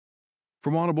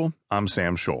From Audible, I'm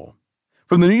Sam Scholl.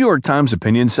 From the New York Times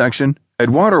opinion section,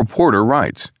 Eduardo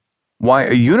writes, "Why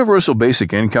a universal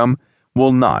basic income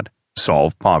will not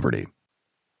solve poverty."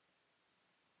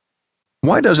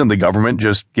 Why doesn't the government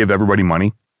just give everybody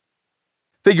money?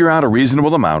 Figure out a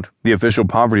reasonable amount. The official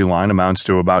poverty line amounts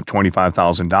to about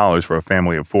 $25,000 for a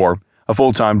family of four. A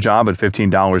full-time job at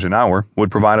 $15 an hour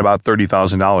would provide about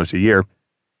 $30,000 a year,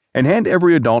 and hand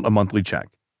every adult a monthly check.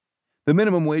 The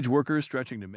minimum wage workers stretching to